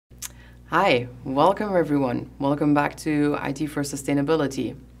Hi, welcome everyone. Welcome back to IT for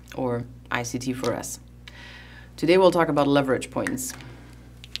Sustainability, or ICT4S. Today we'll talk about leverage points.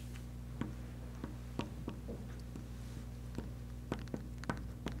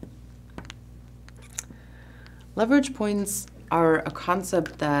 Leverage points are a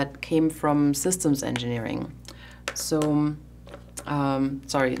concept that came from systems engineering. Sorry,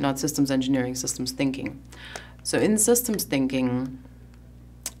 not systems engineering, systems thinking. So in systems thinking,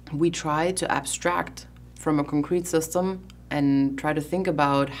 we try to abstract from a concrete system and try to think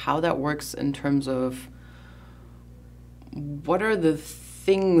about how that works in terms of what are the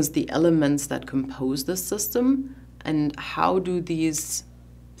things, the elements that compose this system, and how do these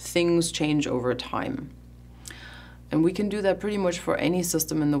things change over time. And we can do that pretty much for any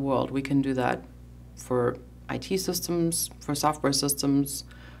system in the world. We can do that for IT systems, for software systems,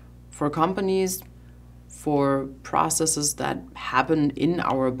 for companies, for processes that happen in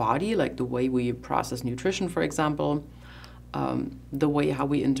our body, like the way we process nutrition, for example, the way how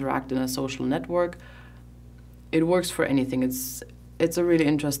we interact in a social network. It works for anything. It's a really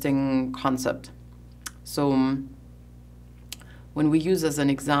interesting concept. So when we use as an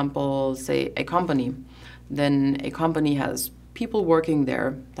example, say, a company, then a company has people working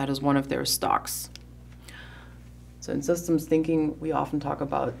there. That is one of their stocks. So in systems thinking, we often talk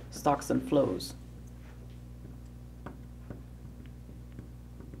about stocks and flows.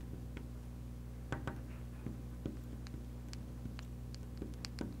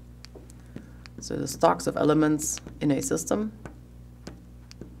 So the stocks of elements in a system.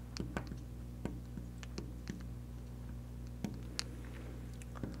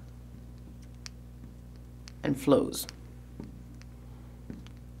 And flows.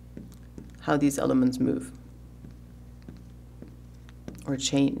 How these elements move or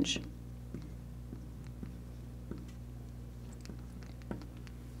change.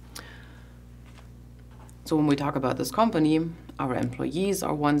 So when we talk about this company, our employees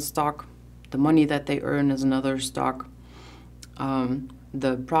are one stock. The money that they earn is another stock.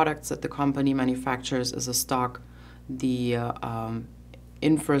 The products that the company manufactures is a stock. The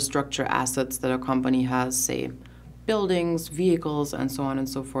infrastructure assets that a company has, say, buildings, vehicles, and so on and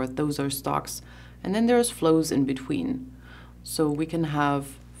so forth, those are stocks. And then there's flows in between. So we can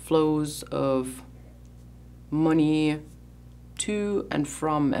have flows of money to and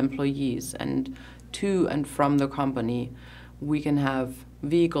from employees and to and from the company. We can have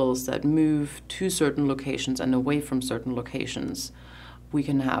vehicles that move to certain locations and away from certain locations. We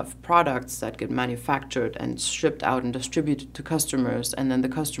can have products that get manufactured and shipped out and distributed to customers, and then the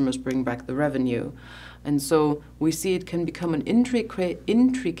customers bring back the revenue. And so we see it can become an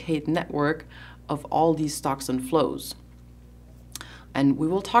intricate network of all these stocks and flows. And we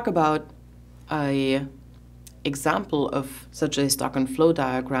will talk about an example of such a stock and flow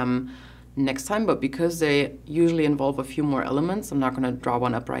diagram next time, but because they usually involve a few more elements, I'm not going to draw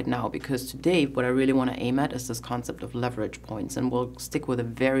one up right now, because today what I really want to aim at is this concept of leverage points, and we'll stick with a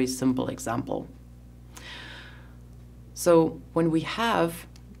very simple example. So when we have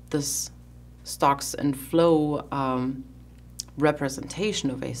this stocks and flow representation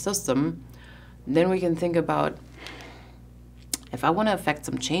of a system, then we can think about, if I want to affect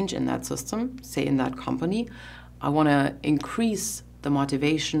some change in that system, say in that company, I want to increase the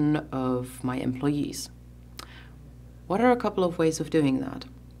motivation of my employees. What are a couple of ways of doing that?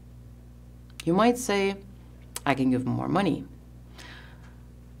 You might say, I can give them more money.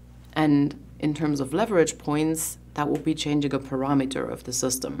 And in terms of leverage points, that will be changing a parameter of the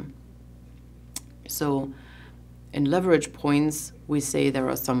system. So in leverage points, we say there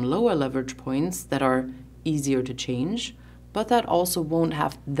are some lower leverage points that are easier to change, but that also won't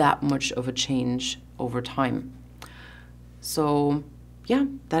have that much of a change over time. So yeah,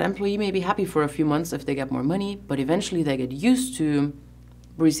 that employee may be happy for a few months if they get more money, but eventually they get used to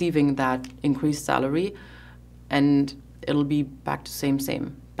receiving that increased salary, and it'll be back to same,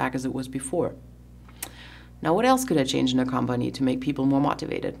 back as it was before. Now, what else could I change in a company to make people more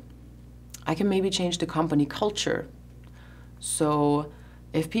motivated? I can maybe change the company culture. So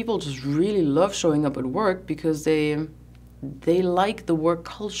if people just really love showing up at work because they like the work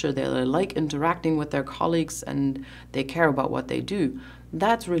culture, they like interacting with their colleagues, and they care about what they do,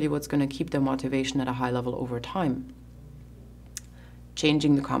 that's really what's going to keep their motivation at a high level over time.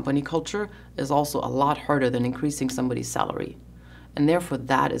 Changing the company culture is also a lot harder than increasing somebody's salary, and therefore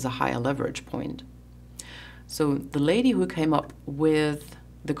that is a higher leverage point. So the lady who came up with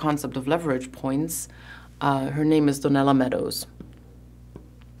the concept of leverage points, her name is Donella Meadows.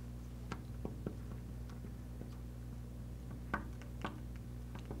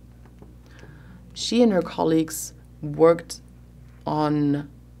 She and her colleagues worked on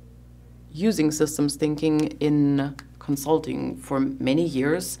using systems thinking in consulting for many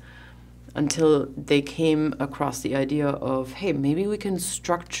years until they came across the idea of, hey, maybe we can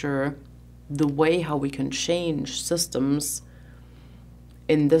structure the way how we can change systems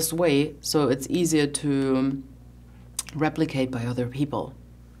in this way so it's easier to replicate by other people.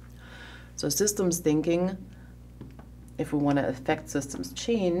 So systems thinking, if we want to affect systems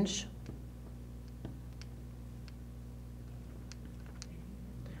change,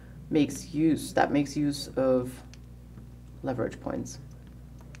 makes use of leverage points.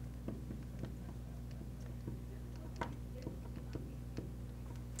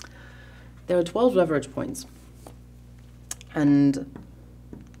 There are 12 leverage points, and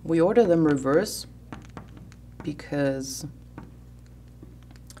we order them reverse because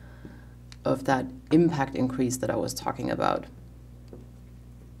of that impact increase that I was talking about.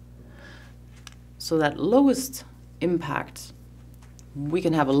 So that lowest impact, we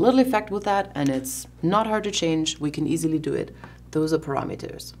can have a little effect with that, and it's not hard to change. We can easily do it. Those are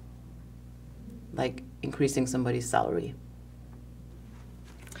parameters, like increasing somebody's salary.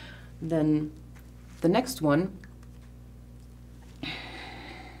 Then the next one,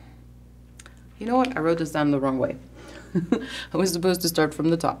 you know what? I wrote this down the wrong way. I was supposed to start from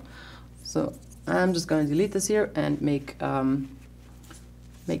the top. So I'm just going to delete this here and make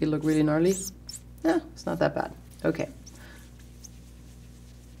it look really gnarly. Yeah, it's not that bad. Okay.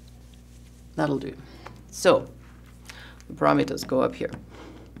 That'll do. So the parameters go up here.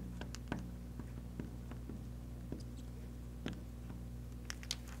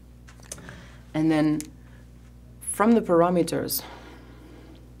 And then from the parameters,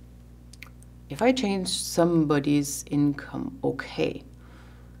 if I change somebody's income, okay.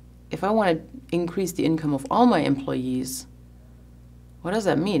 If I want to increase the income of all my employees, what does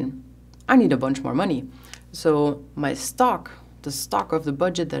that mean? I need a bunch more money. So my stock, the stock of the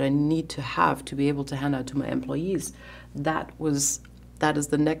budget that I need to have to be able to hand out to my employees, that is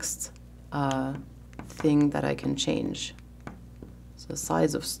the next thing that I can change. So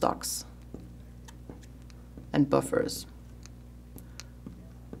size of stocks and buffers.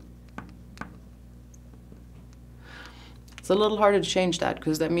 It's a little harder to change that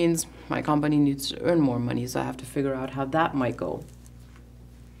because that means my company needs to earn more money, so I have to figure out how that might go.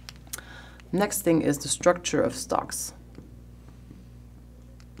 Next thing is the structure of stocks.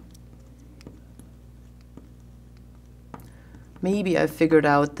 Maybe I figured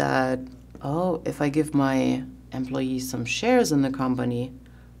out that, oh, if I give my employees some shares in the company,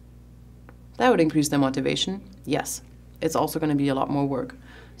 that would increase their motivation. Yes, it's also going to be a lot more work.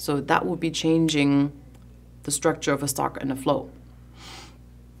 So that would be changing the structure of a stock and a flow.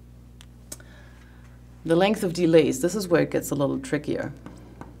 The length of delays, this is where it gets a little trickier.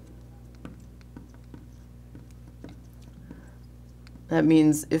 That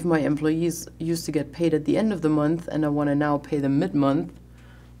means if my employees used to get paid at the end of the month and I want to now pay them mid-month,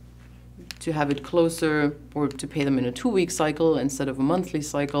 to have it closer, or to pay them in a 2-week cycle instead of a monthly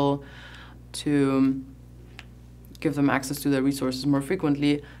cycle, to give them access to their resources more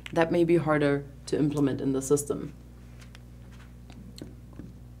frequently, that may be harder to implement in the system.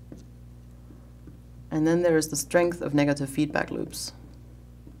 And then there is the strength of negative feedback loops.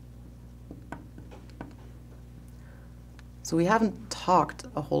 So we haven't talked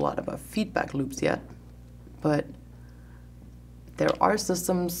a whole lot about feedback loops yet, but there are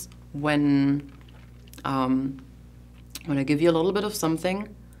systems when I give you a little bit of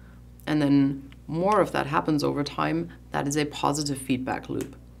something and then more of that happens over time, that is a positive feedback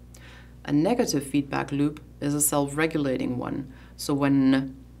loop. A negative feedback loop is a self-regulating one. So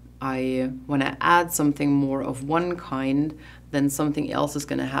when I add something more of one kind, then something else is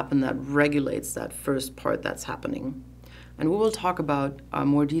going to happen that regulates that first part that's happening. And we will talk about a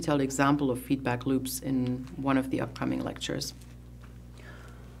more detailed example of feedback loops in one of the upcoming lectures.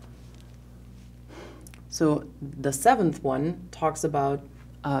 So the 7th one talks about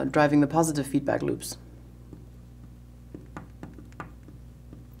driving the positive feedback loops.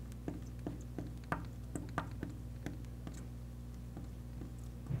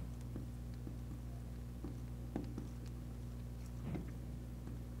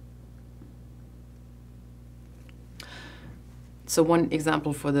 So one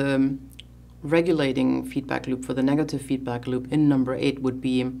example for the regulating feedback loop, for the negative feedback loop in number 8 would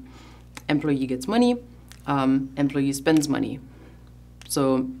be employee gets money, employee spends money.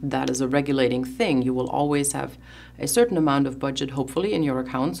 So that is a regulating thing. You will always have a certain amount of budget, hopefully, in your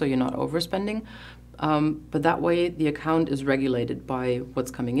account, so you're not overspending. But that way, the account is regulated by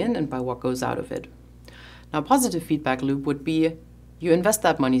what's coming in and by what goes out of it. Now, positive feedback loop would be you invest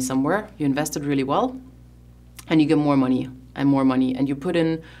that money somewhere, you invest it really well, and you get more money and more money, and you put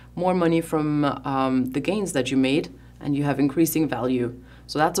in more money from the gains that you made, and you have increasing value.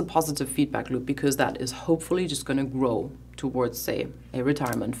 So that's a positive feedback loop, because that is hopefully just going to grow towards, say, a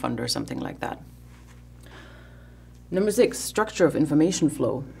retirement fund or something like that. Number 6, structure of information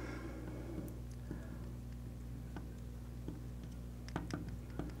flow.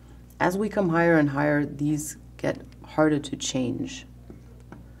 As we come higher and higher, these get harder to change.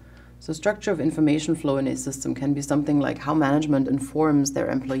 So structure of information flow in a system can be something like how management informs their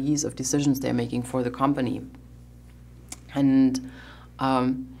employees of decisions they're making for the company. And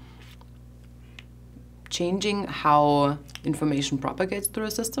changing how information propagates through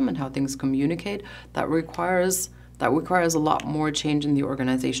a system and how things communicate, that requires a lot more change in the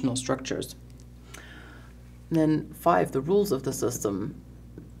organizational structures. And then 5, the rules of the system.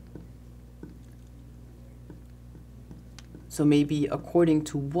 So maybe according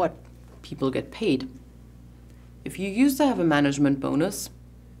to what people get paid. If you used to have a management bonus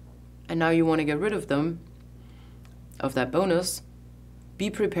and now you want to get rid of that bonus, be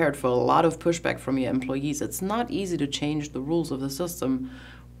prepared for a lot of pushback from your employees. It's not easy to change the rules of the system,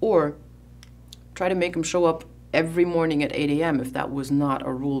 or try to make them show up every morning at 8 a.m. if that was not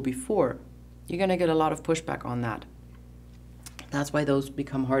a rule before. You're going to get a lot of pushback on that. That's why those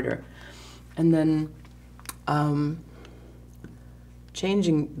become harder. And then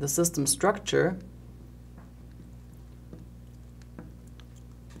changing the system structure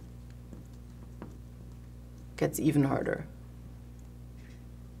gets even harder.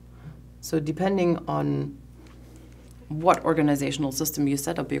 So depending on what organizational system you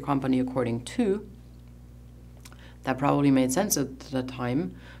set up your company according to, that probably made sense at the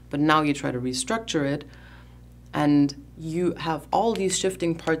time, but now you try to restructure it and you have all these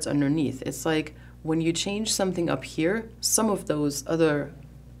shifting parts underneath. It's like when you change something up here, some of those other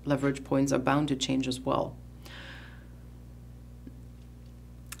leverage points are bound to change as well.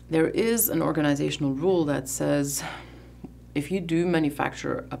 There is an organizational rule that says if you do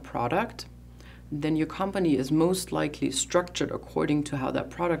manufacture a product, then your company is most likely structured according to how that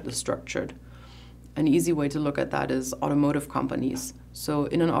product is structured. An easy way to look at that is automotive companies. So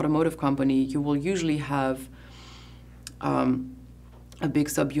in an automotive company, you will usually have a big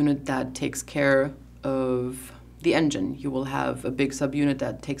subunit that takes care of the engine. You will have a big subunit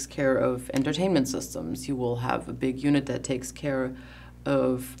that takes care of entertainment systems. You will have a big unit that takes care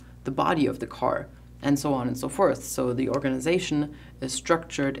of the body of the car, and so on and so forth. So the organization is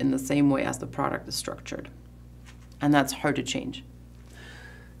structured in the same way as the product is structured. And that's hard to change.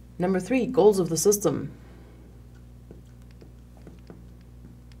 Number 3, goals of the system.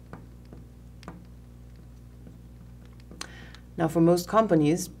 Now for most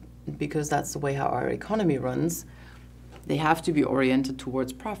companies, because that's the way how our economy runs, they have to be oriented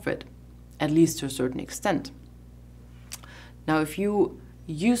towards profit, at least to a certain extent. Now if you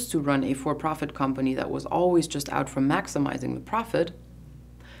used to run a for-profit company that was always just out for maximizing the profit,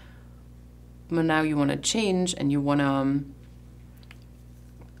 but now you want to change and you want to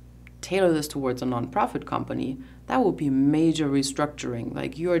tailor this towards a non-profit company, that will be major restructuring.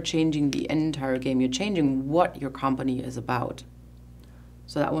 Like, you are changing the entire game. You're changing what your company is about.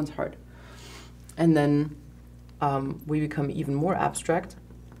 So that one's hard. And then we become even more abstract.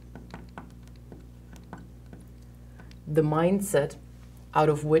 The mindset out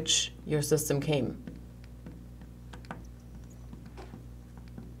of which your system came.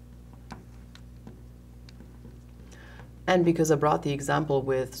 And because I brought the example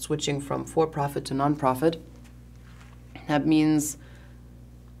with switching from for-profit to non-profit, that means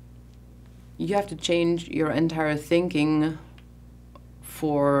you have to change your entire thinking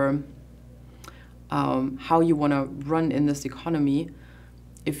for how you want to run in this economy.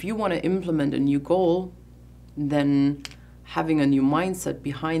 If you want to implement a new goal, then having a new mindset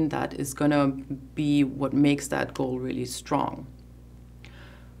behind that is going to be what makes that goal really strong.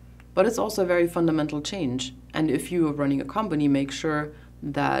 But it's also a very fundamental change. And if you are running a company, make sure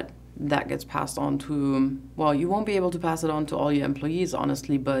that that gets passed on to, well, you won't be able to pass it on to all your employees,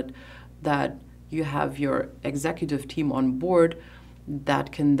 honestly, but that you have your executive team on board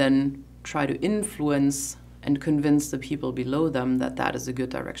that can then try to influence and convince the people below them that that is a good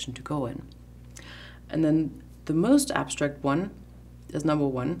direction to go in. And then the most abstract one is number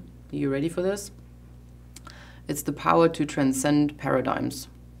 1. Are you ready for this? It's the power to transcend paradigms.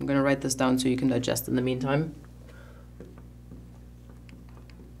 I'm going to write this down so you can digest in the meantime.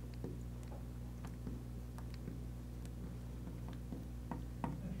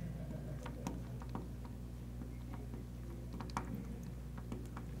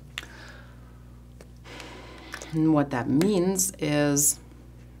 And what that means is,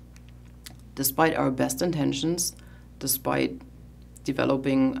 despite our best intentions, despite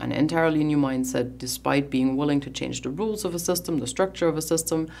developing an entirely new mindset, despite being willing to change the rules of a system, the structure of a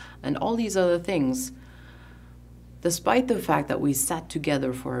system, and all these other things, despite the fact that we sat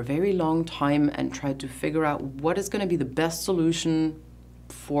together for a very long time and tried to figure out what is going to be the best solution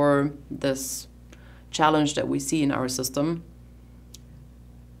for this challenge that we see in our system,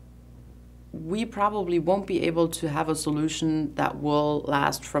 we probably won't be able to have a solution that will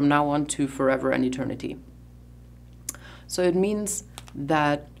last from now on to forever and eternity. So it means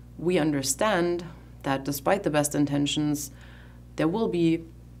that we understand that despite the best intentions, there will be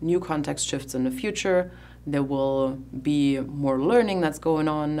new context shifts in the future. There will be more learning that's going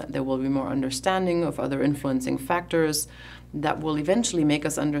on. There will be more understanding of other influencing factors that will eventually make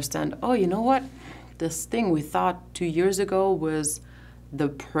us understand, oh, you know what? This thing we thought 2 years ago was the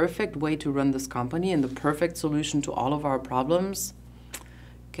perfect way to run this company and the perfect solution to all of our problems.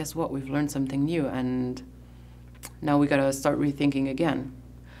 Guess what? We've learned something new, and now we gotta start rethinking again.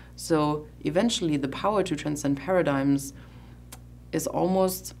 So eventually the power to transcend paradigms is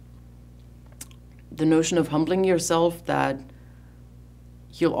almost the notion of humbling yourself that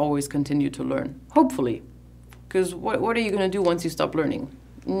you'll always continue to learn, hopefully. Because what are you going to do once you stop learning?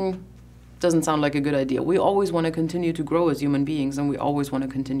 Doesn't sound like a good idea. We always want to continue to grow as human beings, and we always want to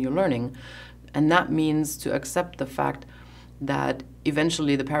continue learning. And that means to accept the fact that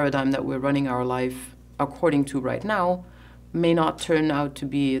eventually the paradigm that we're running our life according to right now may not turn out to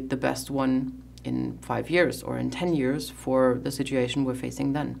be the best one in 5 years or in 10 years for the situation we're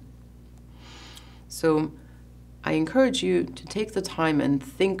facing then. So I encourage you to take the time and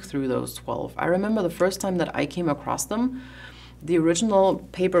think through those 12. I remember the first time that I came across them, the original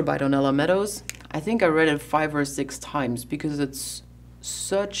paper by Donella Meadows, I think I read it 5 or 6 times because it's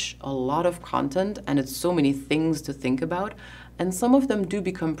such a lot of content and it's so many things to think about, and some of them do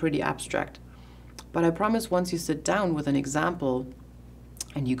become pretty abstract. But I promise once you sit down with an example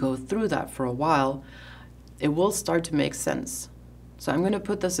and you go through that for a while, it will start to make sense. So I'm going to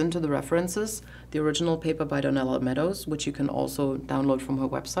put this into the references, the original paper by Donella Meadows, which you can also download from her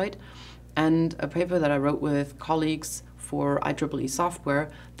website, and a paper that I wrote with colleagues for IEEE software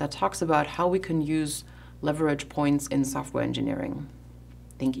that talks about how we can use leverage points in software engineering.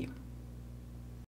 Thank you.